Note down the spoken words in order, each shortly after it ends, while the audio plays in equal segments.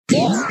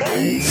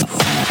Dive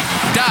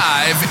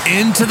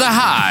into the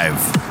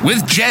Hive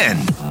with Jen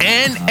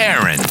and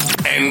Erin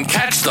and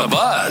catch the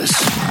buzz.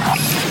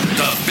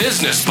 The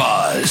Business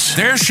Buzz.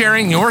 They're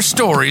sharing your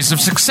stories of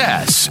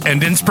success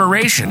and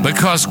inspiration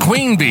because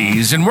queen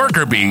bees and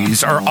worker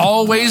bees are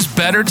always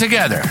better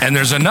together, and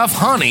there's enough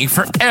honey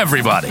for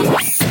everybody.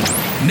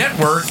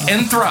 Network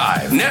and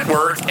thrive.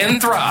 Network and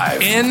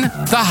thrive in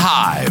the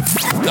Hive.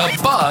 The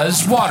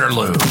Buzz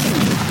Waterloo.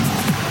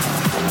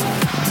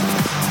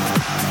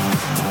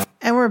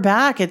 And we're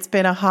back. It's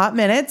been a hot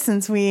minute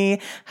since we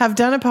have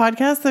done a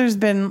podcast. There's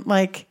been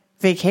like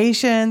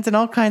vacations and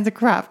all kinds of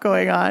crap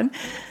going on.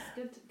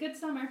 Good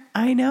summer.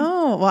 I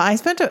know. Well, I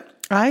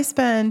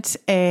spent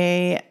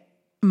a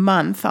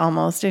month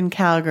almost in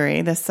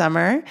Calgary this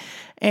summer,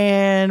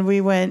 and we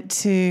went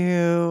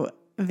to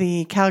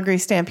the Calgary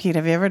Stampede.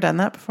 Have you ever done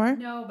that before?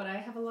 No, but I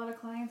have a lot of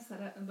clients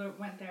that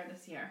went there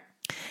this year.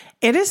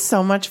 It is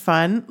so much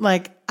fun.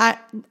 Like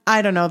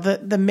I don't know,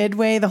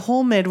 the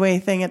whole midway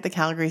thing at the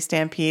Calgary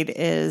Stampede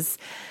is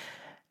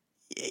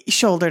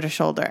shoulder to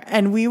shoulder.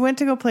 And we went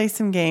to go play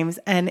some games,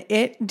 and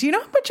do you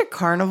know how much a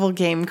carnival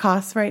game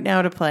costs right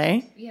now to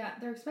play? Yeah,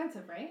 they're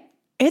expensive, right?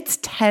 It's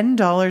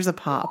 $10 a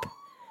pop.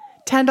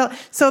 $10.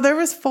 So there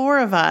was 4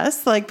 of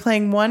us like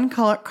playing one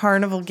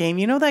carnival game.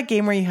 You know that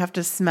game where you have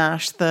to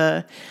smash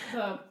the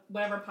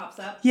whatever pops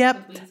up?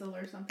 Yep. The weasel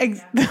or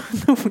something.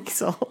 The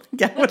weasel.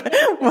 Yeah.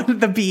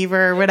 The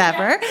beaver,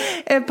 whatever.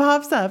 Yeah. It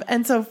pops up.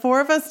 And so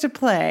 4 of us to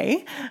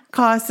play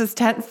costs us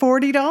 $40,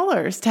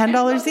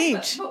 $10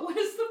 each. But what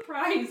is the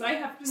prize? I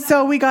have to know.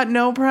 So we got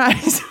no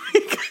prize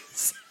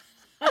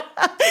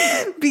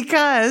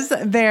because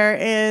there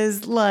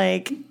is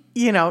like,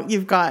 you know,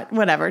 you've got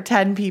whatever,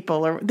 10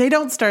 people, or they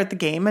don't start the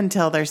game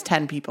until there's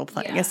 10 people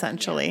playing,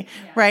 essentially.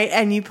 Yeah. Right.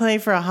 And you play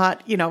for a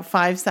hot,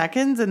 5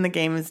 seconds and the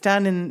game is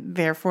done and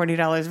they're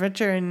 $40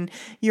 richer and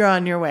you're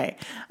on your way.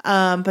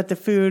 But the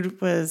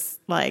food was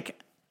like,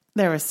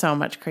 there was so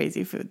much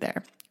crazy food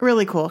there.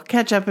 Really cool.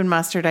 Ketchup and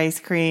mustard ice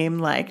cream.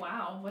 Like,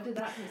 wow. What did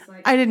that taste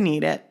like? I didn't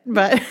eat it,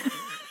 but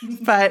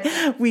but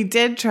we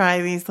did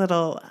try these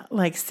little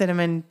like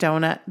cinnamon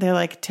donut. They're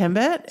like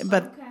Timbit,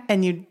 but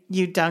and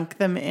you dunk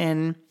them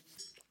in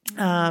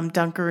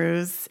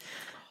Dunkaroos.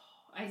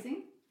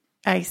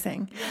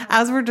 Icing. Yeah.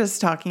 As we're just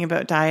talking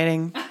about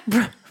dieting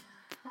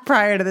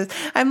prior to this,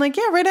 I'm like,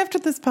 yeah, right after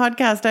this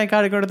podcast, I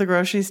got to go to the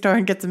grocery store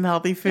and get some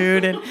healthy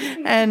food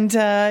and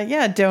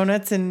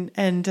donuts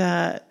and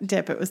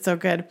dip. It was so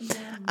good.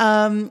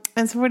 Yeah.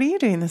 And so what are you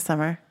doing this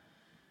summer?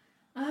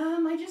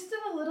 I just did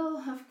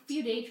a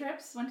few day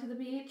trips, went to the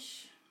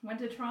beach, went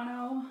to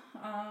Toronto.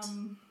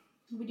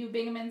 We do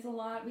Bingaman's a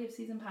lot. We have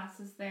season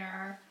passes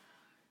there.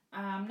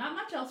 Not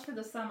much else for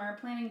the summer.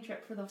 Planning a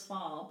trip for the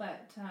fall,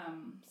 but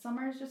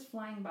summer is just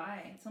flying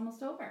by. It's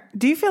almost over.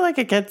 Do you feel like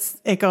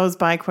it goes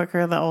by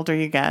quicker the older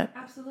you get?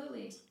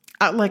 Absolutely.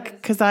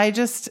 Because I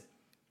just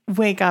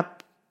wake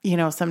up,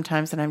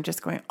 sometimes and I'm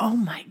just going, oh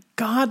my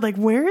God, like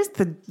where is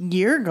the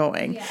year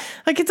going? Yeah.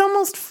 Like it's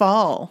almost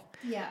fall.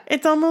 Yeah.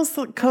 It's almost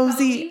like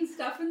cozy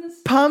stuff in the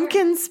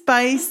pumpkin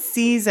spice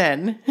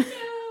season.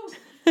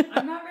 No,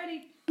 I'm not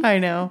ready. I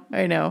know.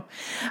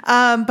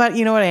 But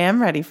you know what I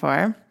am ready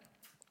for?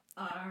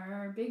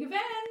 Our big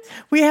event.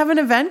 We have an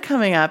event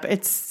coming up.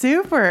 It's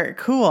super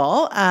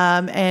cool.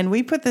 And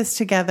we put this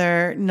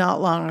together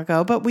not long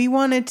ago, but we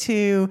wanted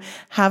to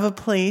have a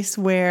place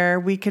where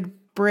we could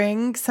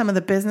bring some of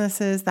the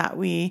businesses that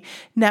we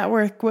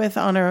network with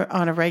on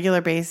a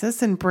regular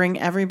basis and bring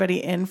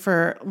everybody in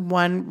for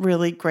one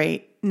really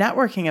great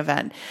networking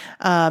event.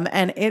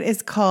 And it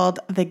is called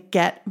the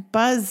Get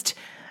Buzzed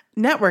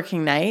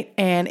Networking Night,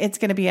 and it's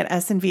going to be at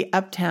S&V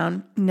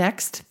Uptown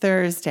next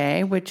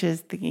Thursday, which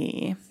is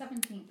the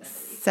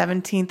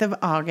 17th of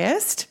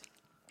August.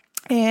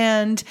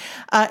 And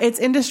it's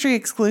industry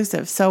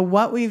exclusive. So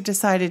what we've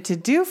decided to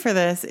do for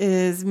this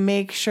is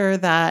make sure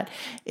that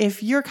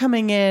if you're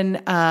coming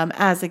in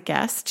as a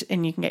guest,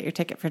 and you can get your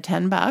ticket for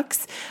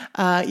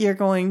 $10, you're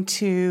going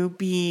to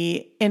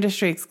be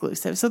industry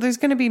exclusive. So there's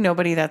going to be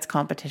nobody that's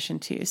competition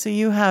to you. So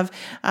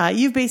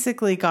you've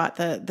basically got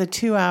the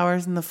 2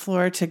 hours on the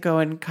floor to go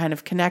and kind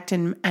of connect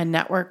and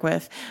network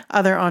with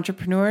other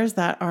entrepreneurs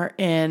that are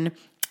in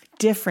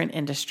different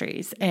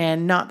industries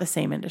and not the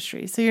same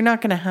industry. So you're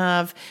not going to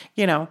have,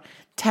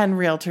 10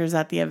 realtors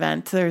at the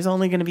event. There's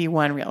only going to be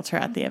one realtor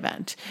at the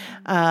event.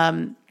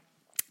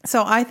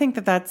 So I think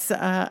that that's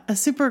a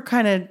super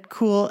kind of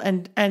cool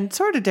and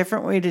sort of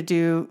different way to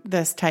do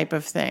this type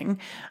of thing.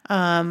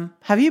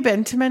 Have you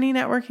been to many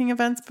networking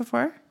events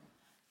before?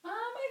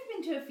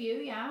 I've been to a few,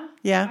 yeah.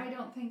 Yeah. I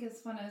don't think as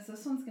fun as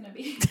this one's going to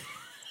be.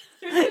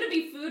 There's going to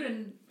be food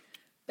and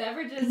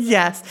beverages.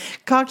 Yes.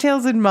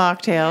 Cocktails and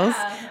mocktails.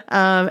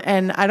 Yeah.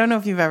 And I don't know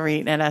if you've ever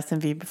eaten at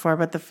S&V before,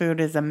 but the food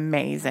is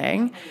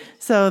amazing.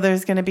 So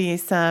there's going to be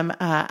some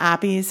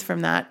appies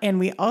from that. And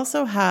we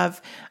also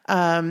have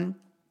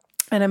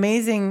an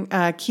amazing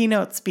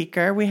keynote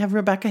speaker. We have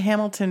Rebecca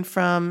Hamilton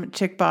from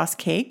Chick Boss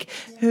Cake,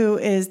 who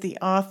is the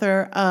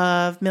author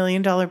of $1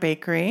 Million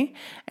Bakery.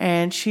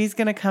 And she's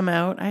going to come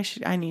out.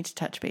 I need to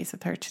touch base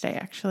with her today,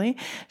 actually.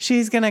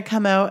 She's going to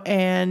come out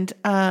and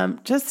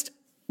just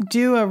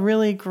do a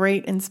really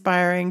great,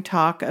 inspiring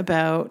talk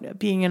about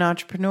being an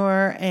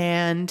entrepreneur.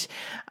 And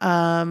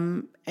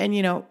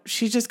you know,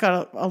 she's just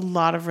got a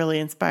lot of really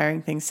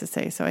inspiring things to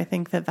say. So I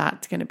think that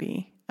that's going to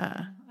be...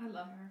 I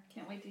love her.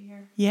 Can't wait to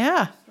hear.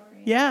 Yeah.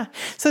 Yeah.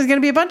 So there's going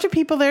to be a bunch of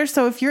people there.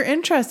 So if you're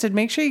interested,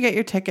 make sure you get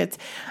your tickets.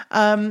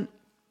 And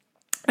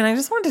I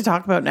just wanted to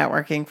talk about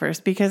networking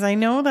first, because I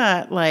know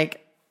that,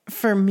 like,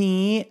 for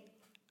me,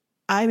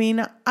 I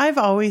mean, I've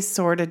always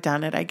sort of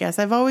done it, I guess.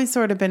 I've always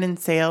sort of been in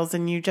sales,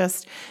 and you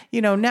just,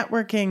 you know,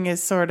 networking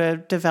is sort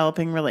of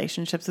developing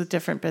relationships with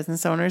different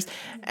business owners.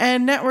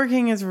 And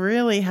networking is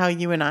really how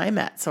you and I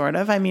met, sort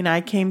of. I mean,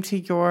 I came to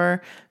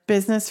your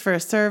business for a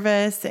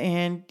service,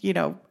 and, you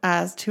know,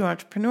 as two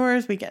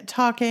entrepreneurs, we get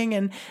talking,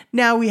 and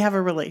now we have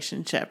a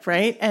relationship,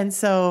 right? And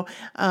so,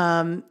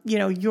 you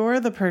know,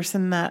 you're the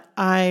person that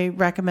I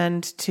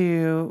recommend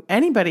to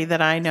anybody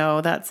that I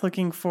know that's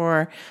looking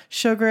for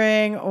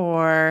sugaring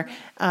or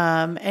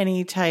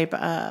any type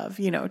of,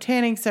 you know,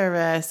 tanning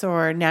service,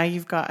 or now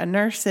you've got a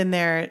nurse in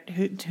there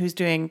who's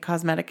doing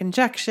cosmetic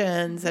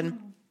injections and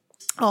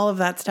all of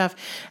that stuff.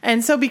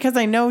 And so because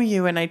I know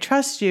you and I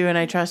trust you and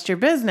I trust your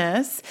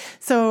business,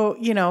 so,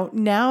 you know,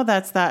 now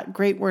that's that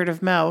great word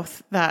of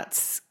mouth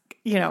that's,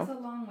 you know, Goes a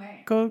long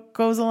way.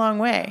 Goes a long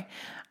way.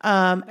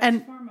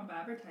 And form of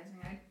advertising,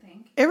 I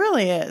think. It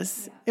really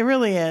is. Yeah. It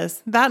really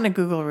is. That and a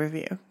Google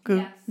review.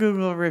 Yes.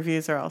 Google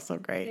reviews are also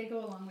great. They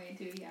go a long way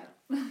too,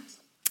 yeah.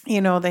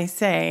 You know, they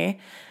say,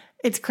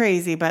 it's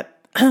crazy, but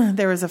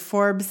there was a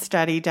Forbes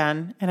study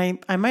done, and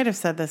I might have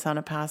said this on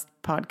a past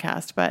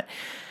podcast, but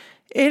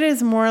it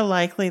is more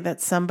likely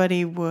that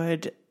somebody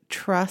would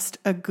trust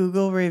a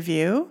Google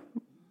review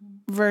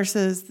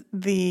versus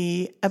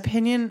the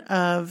opinion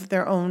of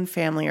their own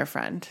family or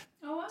friend.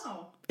 Oh,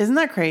 wow. Isn't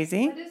that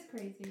crazy? That is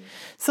crazy.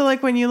 So,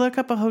 like, when you look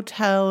up a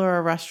hotel or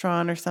a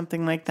restaurant or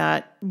something like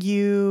that,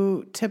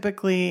 you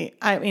typically,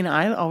 I mean,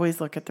 I always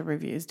look at the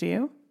reviews. Do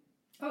you?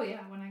 Oh, yeah.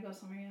 When I go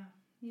somewhere, yeah.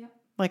 Yeah.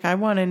 Like, I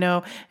want to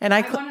know. And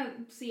I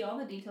want to see all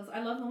the details.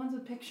 I love the ones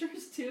with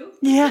pictures, too.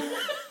 Yeah.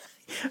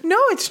 No,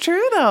 it's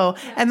true though.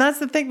 Yeah. And that's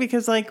the thing,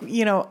 because, like,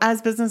 you know, as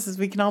businesses,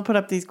 we can all put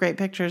up these great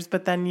pictures,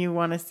 but then you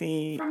want to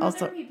see from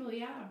also other people,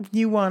 yeah.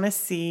 You want to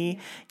see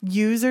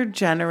user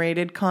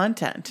generated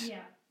content. Yeah.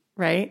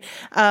 Right.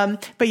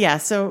 But yeah,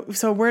 so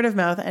word of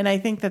mouth. And I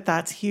think that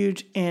that's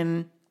huge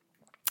in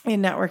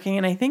networking.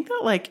 And I think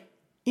that, like,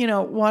 you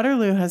know,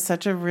 Waterloo has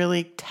such a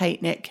really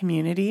tight knit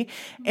community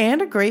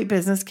and a great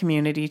business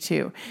community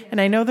too. Yeah. And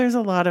I know there's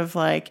a lot of,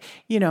 like,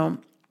 you know,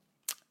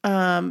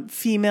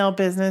 female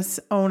business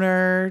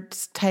owner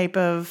type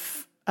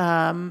of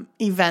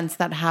events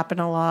that happen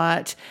a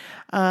lot.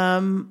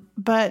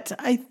 But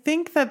I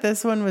think that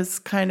this one was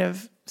kind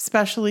of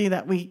specially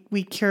that we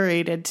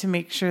curated to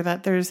make sure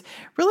that there's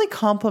really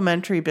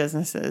complementary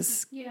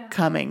businesses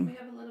coming we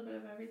have a little bit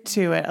of everything.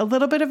 To it. A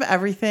little bit of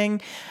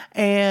everything,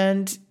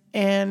 and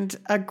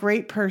a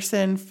great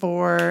person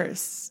for,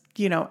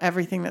 you know,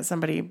 everything that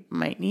somebody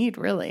might need,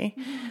 really.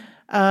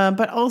 Mm-hmm.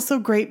 But also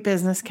great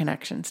business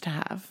connections to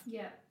have.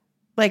 Yeah.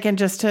 Like, and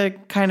just to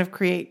kind of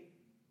create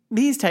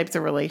these types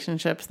of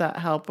relationships that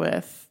help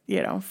with,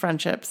 you know,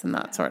 friendships and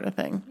that sort of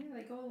thing. Yeah,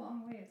 they go a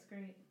long way. It's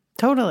great.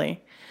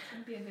 Totally.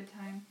 It'll be a good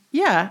time.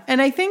 Yeah.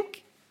 And I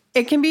think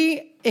it can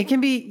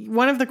be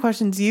one of the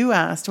questions you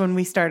asked when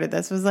we started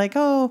this was like,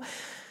 oh,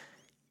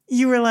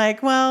 you were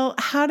like, well,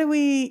 how do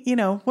we, you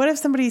know, what if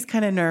somebody's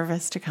kind of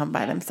nervous to come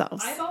by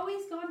themselves? I've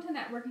always gone to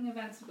networking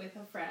events with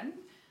a friend,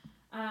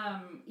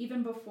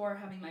 even before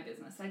having my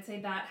business. I'd say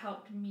that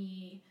helped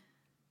me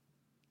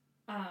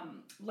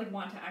like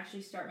want to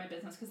actually start my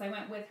business, because I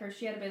went with her.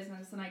 She had a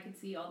business, and I could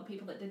see all the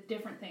people that did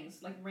different things,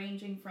 like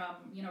ranging from,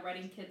 you know,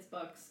 writing kids'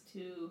 books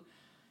to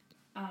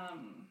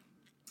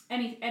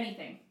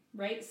anything,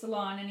 right?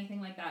 Salon,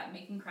 anything like that,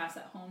 making crafts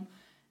at home.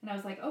 And I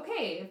was like,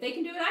 okay, if they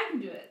can do it, I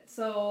can do it.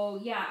 So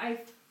yeah,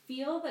 I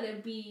feel that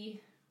it'd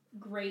be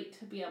great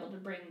to be able to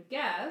bring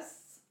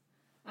guests,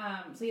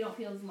 so you don't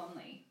feel as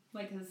lonely.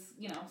 Like, as,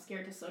 you know,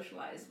 scared to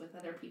socialize with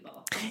other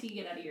people. So you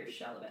get out of your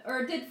shell of it. Or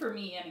it did for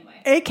me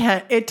anyway.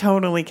 It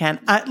totally can.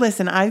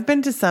 Listen, I've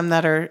been to some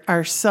that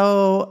are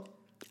so,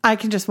 I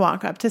can just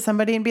walk up to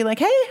somebody and be like,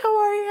 hey, how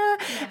are you?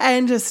 Yeah.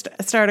 And just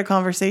start a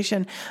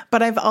conversation.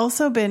 But I've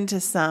also been to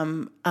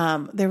some,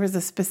 there was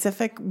a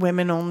specific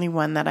women only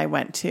one that I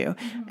went to.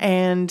 Mm-hmm.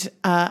 And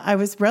I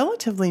was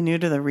relatively new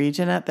to the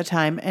region at the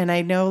time. And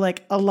I know,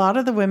 like, a lot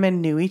of the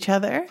women knew each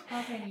other.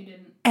 Okay, you didn't.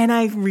 And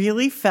I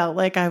really felt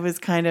like I was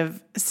kind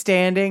of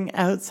standing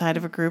outside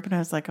of a group, and I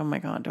was like, oh my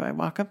God, do I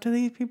walk up to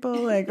these people?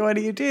 Like, what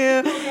do you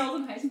do?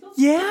 Girls in high school?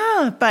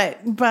 Yeah. But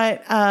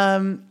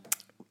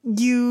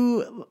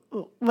you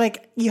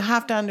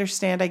have to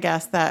understand, I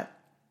guess, that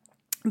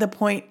the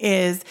point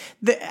is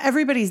that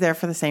everybody's there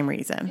for the same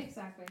reason.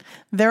 Exactly.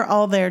 They're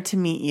all there to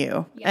meet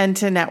you and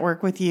to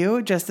network with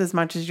you just as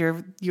much as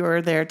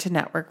you're there to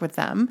network with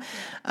them.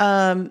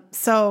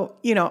 So,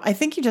 I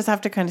think you just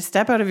have to kind of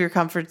step out of your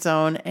comfort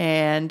zone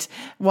and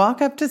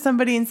walk up to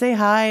somebody and say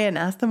hi and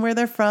ask them where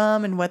they're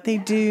from and what they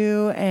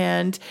do.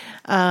 And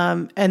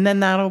then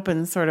that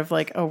opens sort of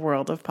like a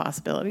world of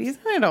possibilities.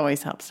 It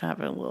always helps to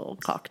have a little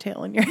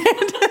cocktail in your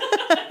hand.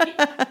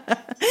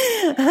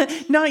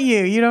 Not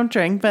you. You don't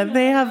drink, but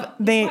they have,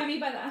 Buy me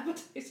by the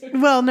appetizer.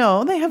 well,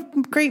 no, they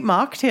have great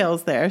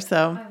mocktails there.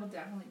 So I will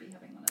definitely be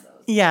having one of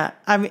those. yeah.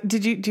 I mean, do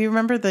you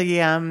remember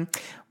the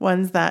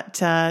ones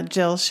that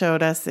Jill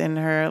showed us in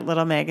her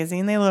little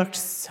magazine? They looked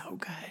so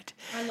good.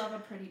 I love a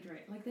pretty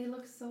drink. Like, they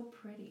look so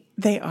pretty.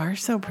 They are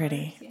so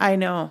pretty. Yeah. I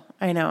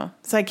know.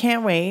 So I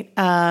can't wait.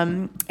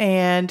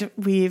 And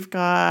we've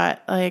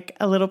got like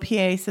a little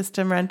PA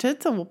system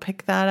rented. So we'll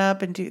pick that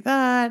up and do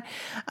that.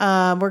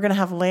 We're going to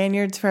have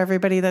lanyards for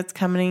everybody that's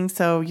coming.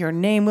 So your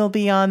name will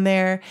be on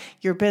there.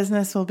 Your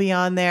business will be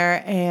on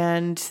there.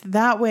 And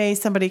that way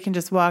somebody can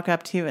just walk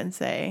up to you and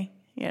say,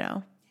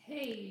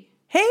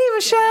 Hey,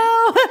 Michelle.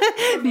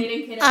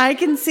 I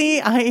can see,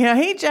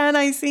 hey, Jen,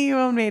 I see you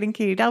on Made in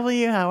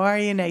KW. How are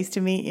you? Nice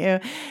to meet you.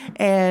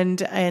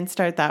 And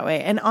start that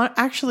way. And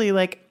actually,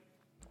 like,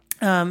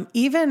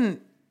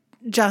 even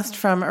just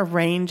from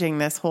arranging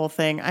this whole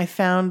thing, I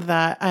found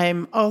that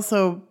I'm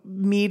also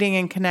meeting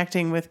and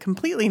connecting with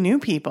completely new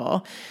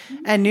people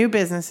and new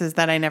businesses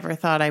that I never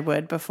thought I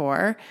would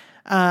before.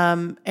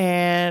 And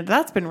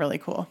that's been really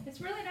cool.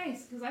 It's really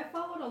nice because I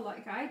followed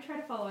I try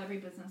to follow every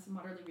business in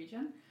Waterloo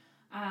region.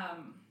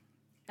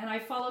 And I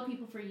follow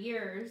people for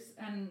years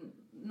and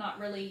not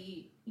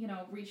really,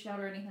 reached out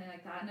or anything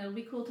like that. And it'll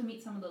be cool to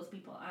meet some of those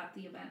people at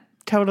the event.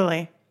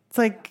 Totally.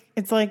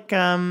 It's like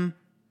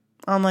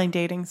online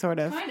dating sort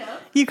of. Kind of.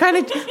 You kind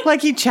of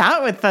like you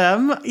chat with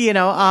them,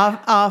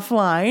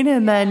 offline,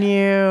 and then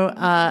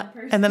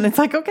and then it's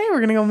like, okay,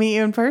 we're gonna go meet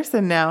you in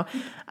person now.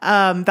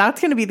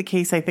 That's gonna be the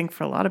case, I think,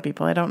 for a lot of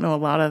people. I don't know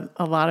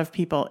a lot of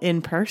people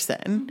in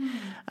person.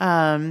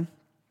 Mm-hmm.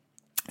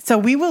 So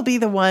we will be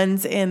the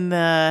ones Erin's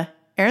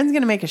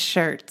going to make us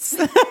shirts.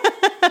 We're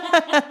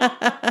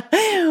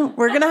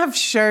going to have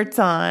shirts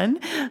on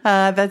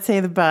that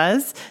say The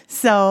Buzz.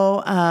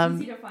 So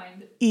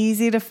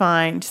easy to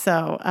find.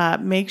 So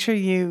make sure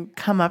you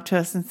come up to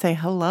us and say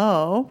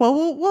hello.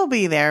 Well, we'll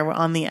be there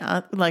on the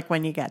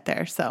when you get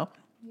there. So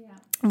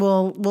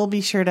we'll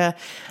be sure to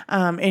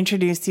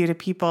introduce you to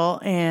people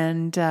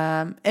and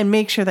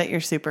make sure that you're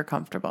super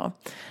comfortable.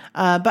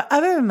 But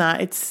other than that,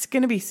 it's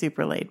going to be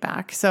super laid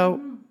back. So,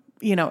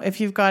 if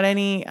you've got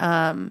any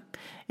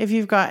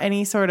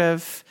sort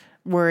of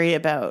worry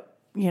about,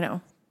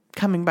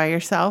 coming by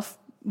yourself,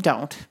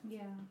 don't. Yeah,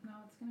 no,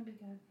 it's going to be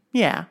good.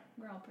 Yeah.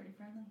 We're all pretty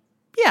friendly.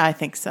 Yeah, I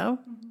think so.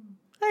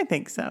 Mm-hmm. I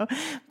think so.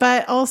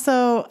 But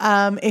also,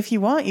 if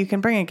you want, you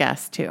can bring a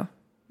guest too.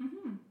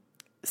 Mm-hmm.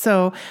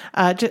 So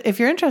if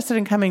you're interested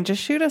in coming,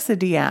 just shoot us a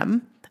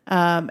DM.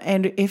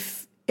 And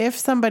if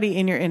somebody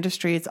in your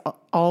industry is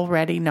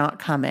already not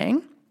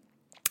coming,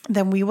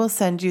 then we will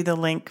send you the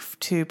link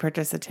to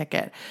purchase a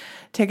ticket.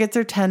 Tickets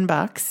are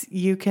 $10.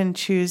 You can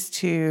choose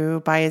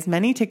to buy as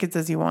many tickets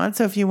as you want.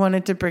 So if you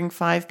wanted to bring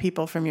 5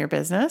 people from your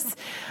business,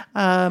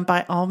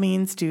 by all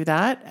means do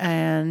that.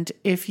 And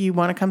if you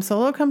want to come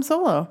solo.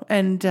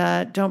 And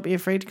don't be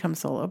afraid to come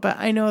solo. But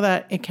I know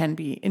that it can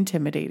be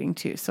intimidating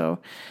too. So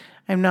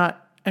I'm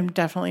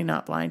definitely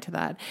not blind to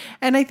that.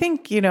 And I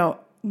think,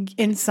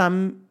 in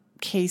some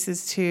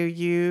cases too,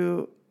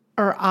 you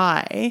or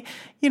I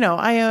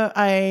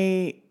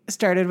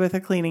started with a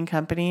cleaning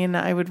company, and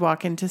I would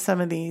walk into some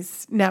of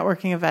these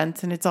networking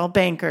events and it's all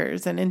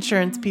bankers and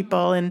insurance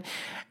people.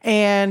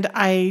 And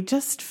I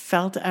just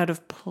felt out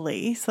of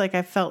place. Like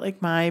I felt like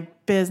my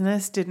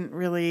business didn't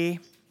really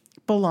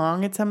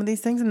belong at some of these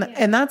things.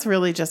 And that's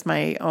really just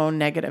my own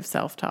negative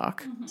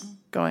self-talk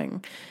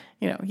going,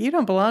 you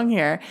don't belong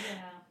here. Yeah.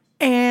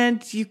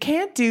 And you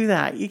can't do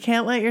that. You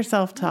can't let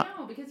yourself talk.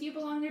 No, because you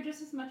belong there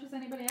just as much as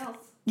anybody else.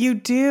 You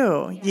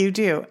do. Yeah. You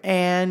do.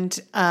 And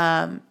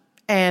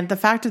the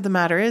fact of the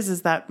matter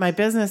is that my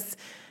business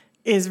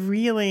is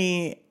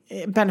really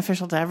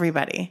beneficial to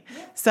everybody.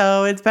 Yeah.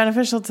 So it's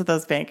beneficial to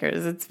those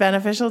bankers. It's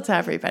beneficial to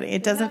everybody.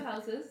 It doesn't.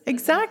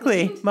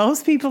 Exactly.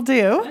 Most people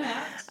do.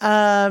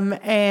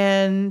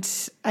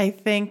 And I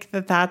think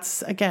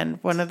that's, again,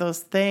 one of those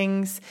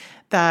things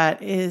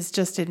that is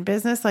just in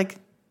business. Like,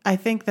 I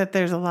think that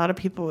there's a lot of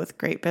people with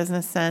great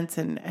business sense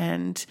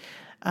and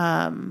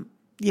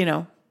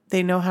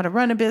they know how to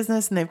run a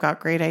business and they've got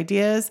great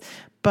ideas,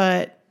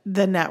 but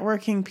the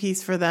networking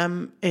piece for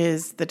them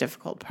is the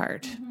difficult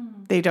part.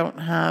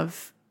 Mm-hmm.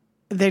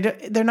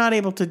 They're not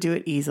able to do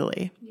it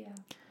easily. Yeah.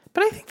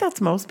 But I think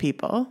that's most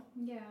people.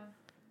 Yeah.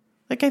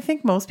 Like, I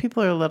think most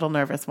people are a little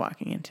nervous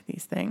walking into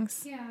these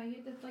things. Yeah.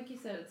 Like you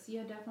said,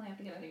 you definitely have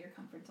to get out of your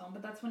comfort zone,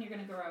 but that's when you're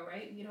going to grow,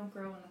 right? You don't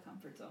grow in the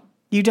comfort zone.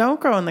 You don't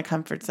grow in the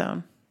comfort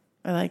zone.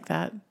 I like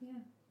that.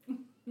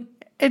 Yeah.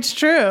 It's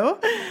true.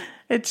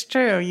 It's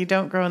true. You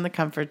don't grow in the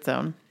comfort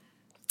zone.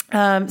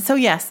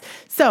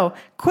 So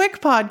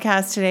quick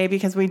podcast today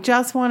because we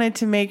just wanted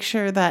to make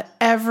sure that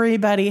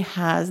everybody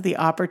has the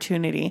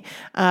opportunity.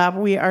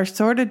 We are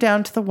sort of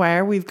down to the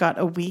wire. We've got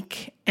a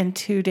week and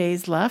 2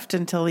 days left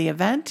until the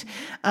event,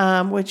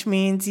 which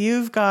means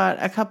you've got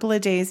a couple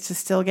of days to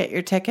still get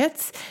your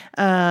tickets.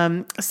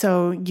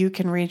 So you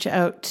can reach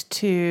out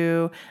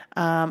to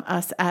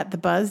us at The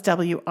Buzz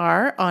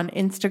WR on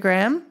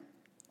Instagram.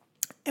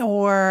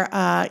 Or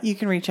you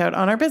can reach out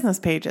on our business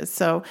pages.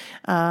 So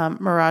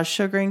Mirage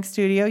Sugaring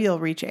Studio, you'll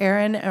reach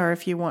Erin. Or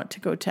if you want to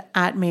go to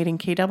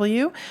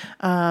 @MadeInKW,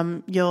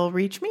 you'll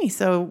reach me.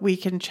 So we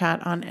can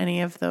chat on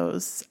any of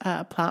those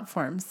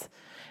platforms.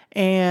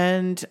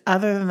 And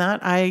other than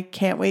that, I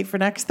can't wait for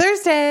next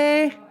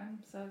Thursday. I'm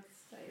so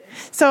excited.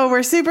 So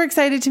we're super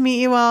excited to meet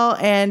you all,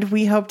 and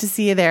we hope to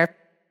see you there.